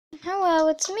Hello,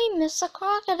 it's me, Mr.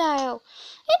 Crocodile,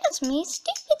 and it's me,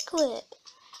 Stupid Clip.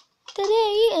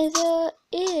 Today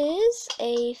is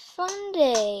a fun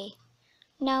day.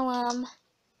 Now,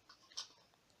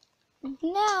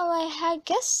 I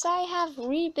guess I have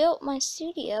rebuilt my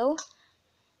studio.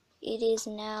 It is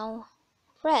now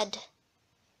red.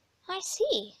 I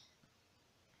see.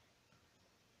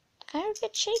 Kind of a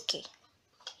bit shaky.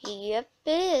 Yep,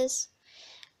 it is.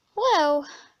 Well,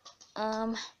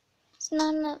 it's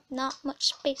not much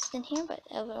space in here, but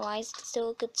otherwise it's still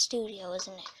a good studio,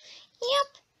 isn't it?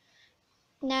 Yep.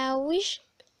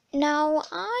 Now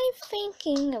I'm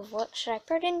thinking of what should I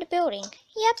put in the building.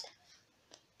 Yep.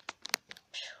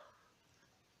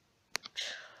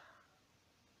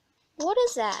 What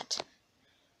is that?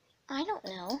 I don't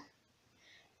know.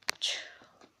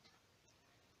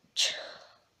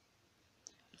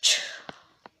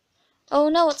 Oh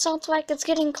no, it sounds like it's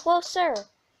getting closer.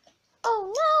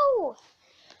 Oh no!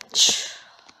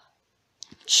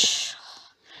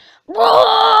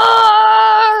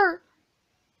 Roar!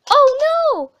 Oh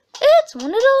no! It's one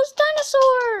of those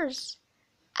dinosaurs!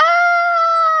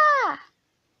 Ah!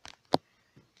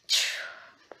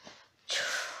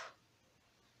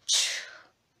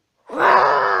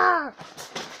 Roar!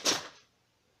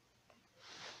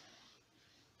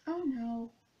 Oh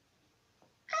no.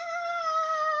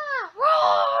 Ah!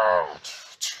 Roar!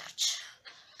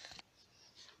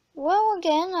 Well,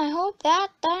 again, I hope that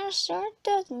dinosaur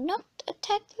does not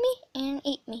attack me and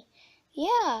eat me.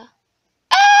 Yeah.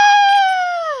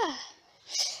 Ah!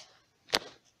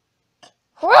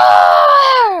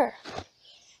 Roar!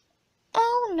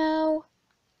 Oh no.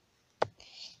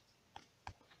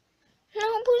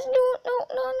 No, please do it.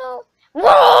 No.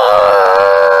 Roar!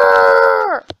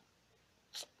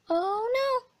 Oh no.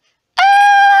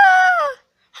 Ah!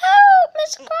 Help,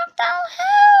 Mr. Crocodile,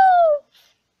 help!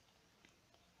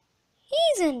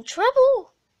 He's in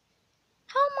trouble.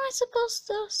 How am I supposed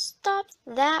to stop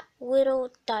that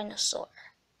little dinosaur?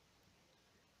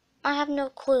 I have no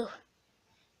clue.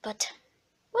 But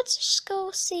let's just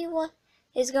go see what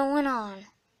is going on.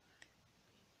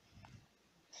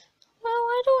 Well,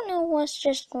 I don't know what's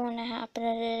just going to happen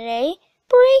today.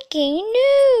 Breaking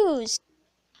news!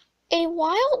 A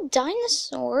wild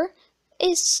dinosaur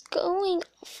is going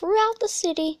throughout the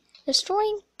city,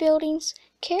 destroying buildings,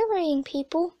 carrying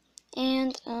people,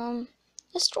 and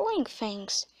destroying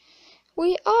things.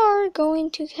 We are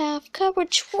going to have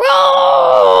coverage.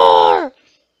 Roar!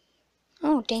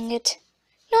 Oh, dang it.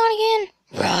 Not again.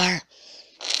 Roar.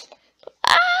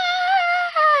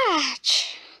 Ah!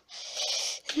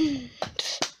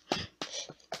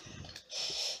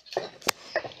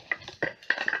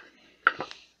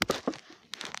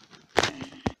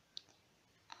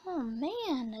 Oh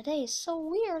man, today is so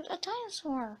weird. A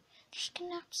dinosaur. Just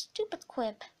gonna have stupid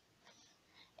quip.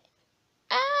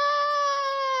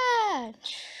 Ah!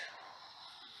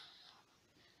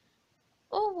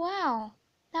 Oh wow,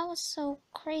 that was so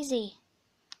crazy.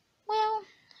 Well,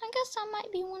 I guess I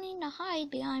might be wanting to hide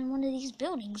behind one of these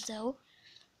buildings though.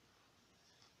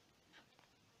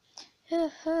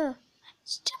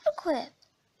 Stupid quip.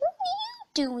 What are you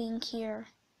doing here?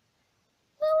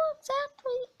 Well,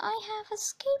 exactly, I have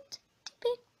escaped the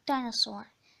big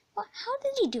dinosaur. Well, how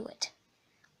did you do it?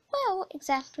 Well,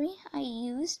 exactly, I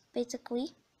used,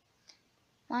 basically,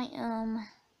 my,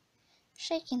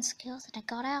 shaking skills that I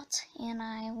got out, and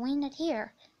I landed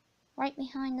here, right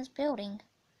behind this building.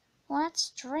 Well, that's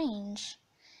strange.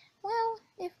 Well,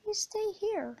 if we stay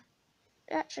here,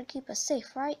 that should keep us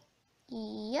safe, right?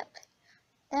 Yep,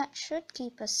 that should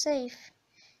keep us safe.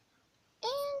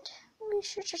 And we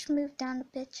should just move down a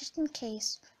bit just in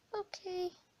case.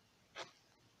 Okay.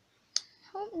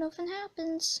 Hope nothing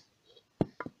happens. A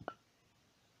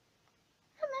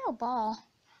metal ball.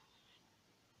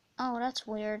 Oh, that's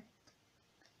weird.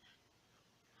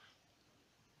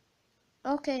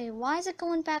 Okay, why is it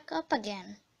going back up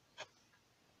again?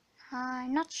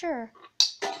 I'm not sure.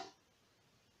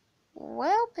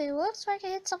 Well, it looks like I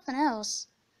hit something else.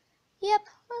 Yep,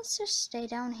 let's just stay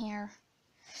down here.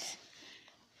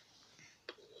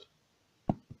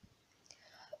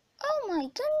 Oh my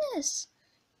goodness!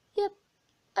 Yep,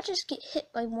 I just get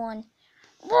hit by one.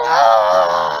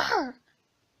 Roar!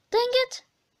 Dang it!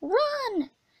 Run!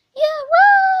 Yeah,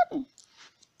 run!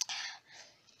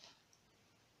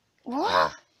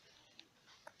 Roar!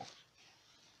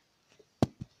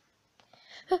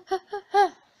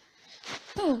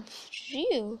 Oh,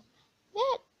 phew.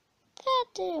 That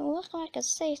didn't look like a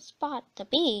safe spot to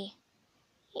be.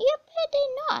 Yep, it did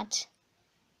not.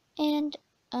 And,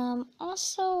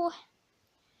 also,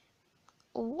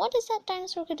 what is that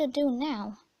dinosaur gonna do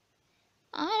now?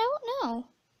 I don't know.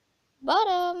 But,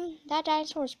 that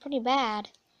dinosaur is pretty bad.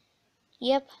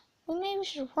 Yep, well, maybe we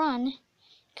should run,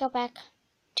 go back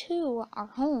to our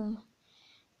home.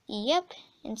 Yep,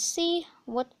 and see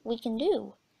what we can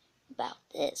do about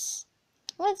this.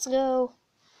 Let's go.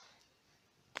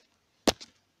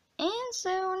 And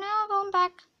so now going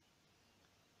back.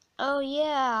 Oh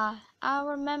yeah, I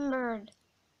remembered.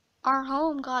 Our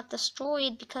home got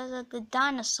destroyed because of the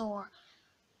dinosaur.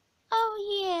 Oh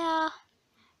yeah.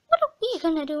 What are we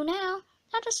gonna do now?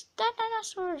 That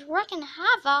dinosaur is wreaking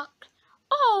havoc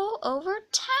all over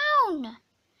town.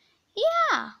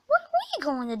 Yeah, what are we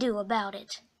going to do about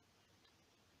it?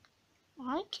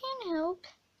 I can't help.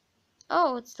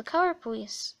 Oh, it's the color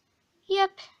police.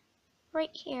 Yep,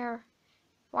 right here.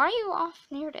 Why are you off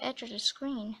near the edge of the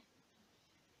screen?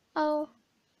 Oh,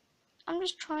 I'm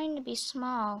just trying to be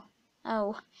small.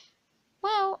 Oh,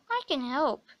 well, I can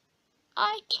help.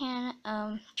 I can,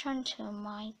 turn to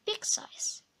my big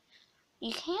size.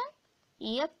 You can?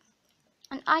 Yep.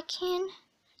 And I can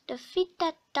defeat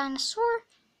that dinosaur,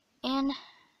 and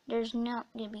there's not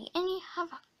gonna be any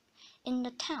havoc in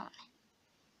the town.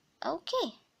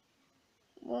 Okay.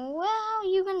 Well, how are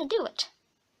you gonna do it?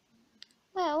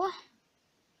 Well,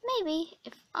 maybe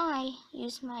if I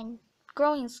use my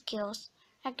growing skills,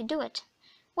 I could do it.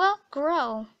 Well,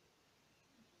 grow.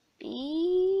 Beep.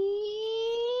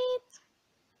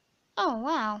 Oh,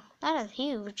 wow, that is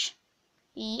huge.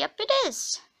 Yep, it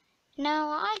is. Now,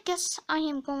 I guess I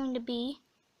am going to be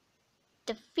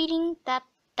defeating that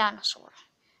dinosaur.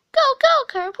 Go, go,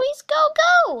 Kerr, please, go,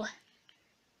 go!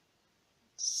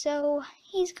 So,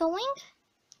 he's going?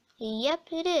 Yep,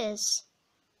 it is.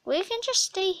 We can just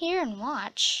stay here and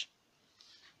watch.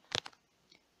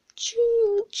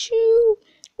 Choo, choo,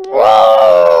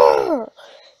 roar!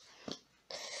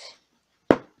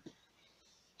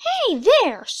 Hey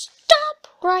there, stop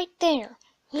right there.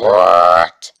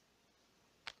 What?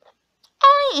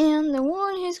 I am the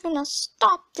one who's gonna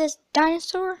stop this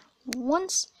dinosaur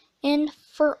once and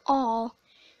for all,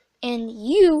 and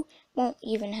you won't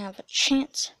even have a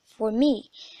chance for me.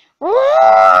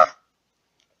 Roar!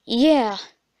 Yeah,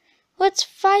 let's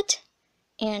fight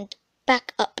and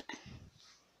back up.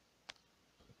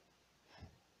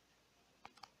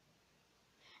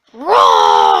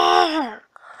 Roar!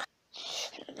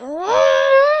 Roar!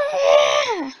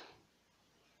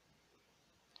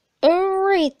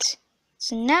 Alright,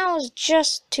 so now it's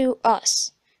just to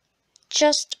us.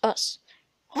 Just us.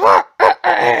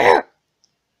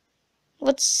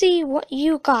 Let's see what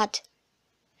you got.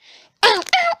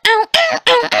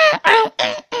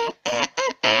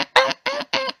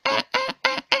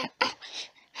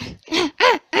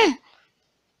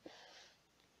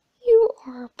 You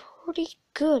are pretty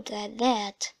good at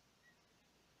that.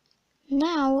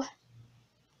 Now,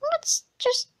 let's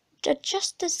just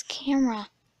adjust this camera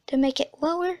to make it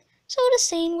lower so the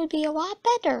scene would be a lot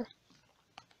better.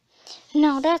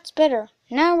 Now that's better.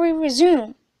 Now we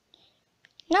resume.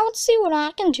 Now let's see what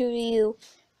I can do to you.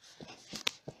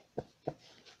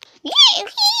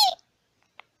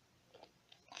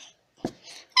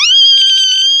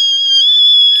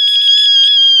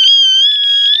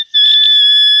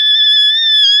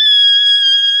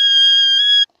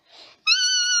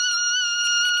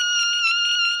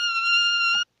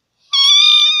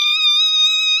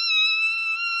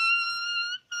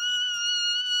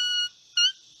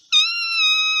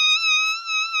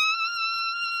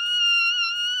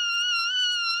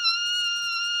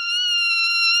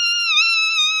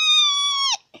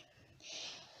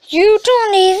 You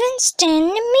don't even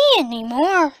stand to me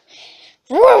anymore.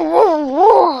 Roar, roar,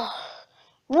 roar.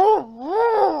 Roar,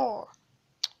 roar.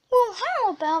 Well,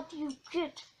 how about you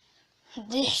get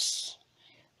this?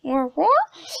 Roar, roar.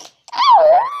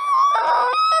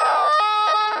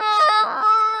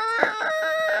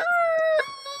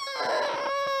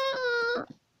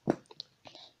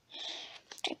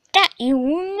 Take that, you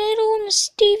little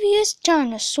mischievous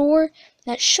dinosaur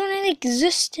that shouldn't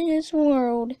exist in this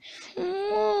world.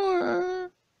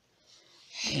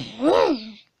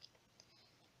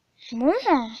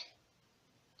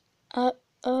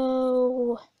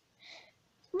 Uh-oh.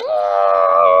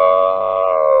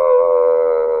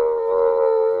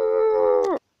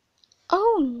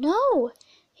 Oh no,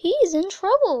 he's in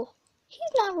trouble. He's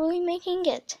not really making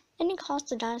it, and he caused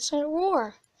the dinosaur to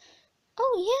roar.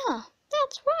 Oh yeah,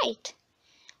 that's right.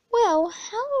 Well,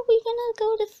 how are we gonna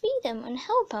go defeat him and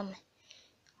help him?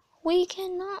 We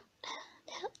cannot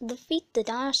defeat the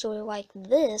dinosaur like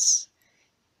this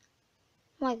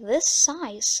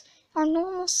size, our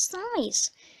normal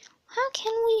size. How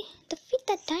can we defeat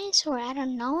that dinosaur at a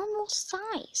normal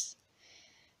size?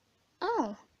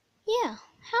 Oh, yeah,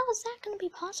 how is that going to be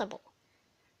possible?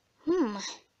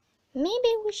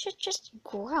 Maybe we should just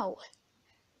grow.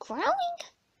 Growing?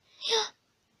 Yeah,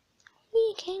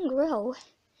 we can grow.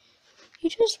 You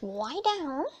just lie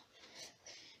down.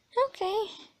 Okay.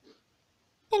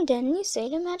 And then you say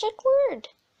the magic word.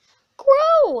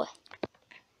 Grow!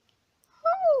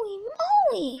 Holy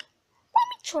moly! Let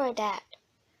me try that.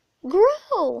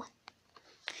 Grow!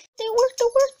 It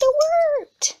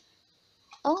worked!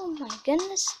 Oh my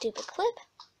goodness, stupid clip.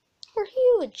 We're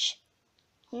huge.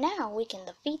 Now we can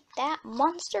defeat that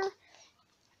monster.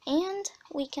 And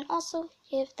we can also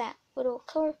give that little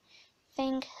color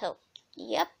thing help.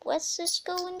 Yep, let's just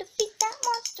go and defeat that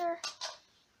monster.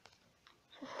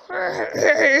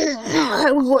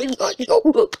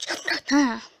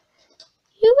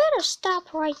 You better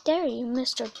stop right there, you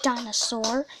Mr.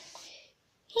 Dinosaur.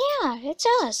 Yeah, it's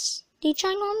us, the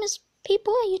ginormous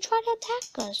people you try to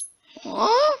attack us.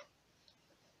 Huh?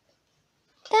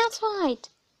 That's right.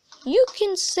 You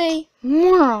can say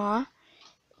 "Mwah,"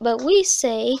 but we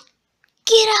say,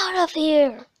 "Get out of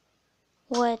here!"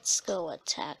 Let's go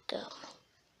attack them.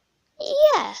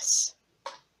 Yes.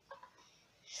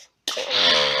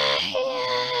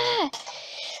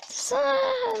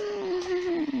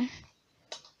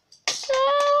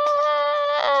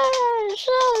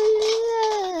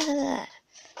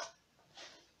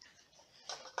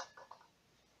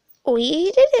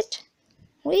 We did it.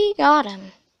 We got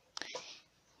him.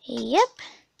 Yep.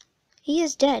 He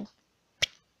is dead.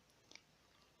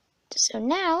 So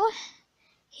now,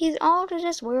 he's all to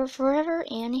this world forever,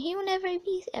 and he will never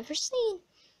be ever seen.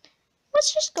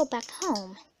 Let's just go back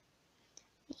home.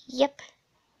 Yep,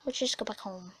 let's just go back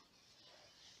home.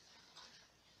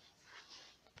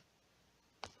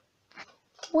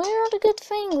 Well, the good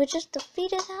thing, we just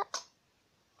defeated that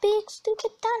big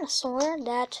stupid dinosaur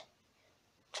that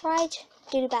tried to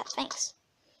do bad things.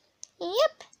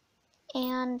 Yep,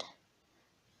 and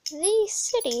the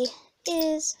city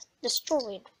is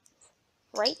destroyed,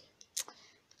 right?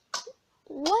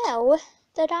 Well,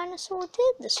 the dinosaur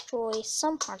did destroy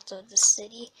some parts of the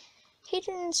city. He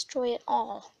didn't destroy it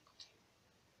all.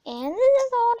 And this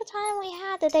is all the time we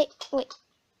had today. Wait,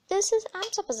 I'm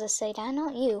supposed to say that,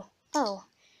 not you. Oh,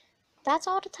 that's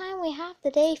all the time we have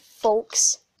today,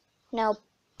 folks. Now,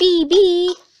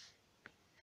 BB.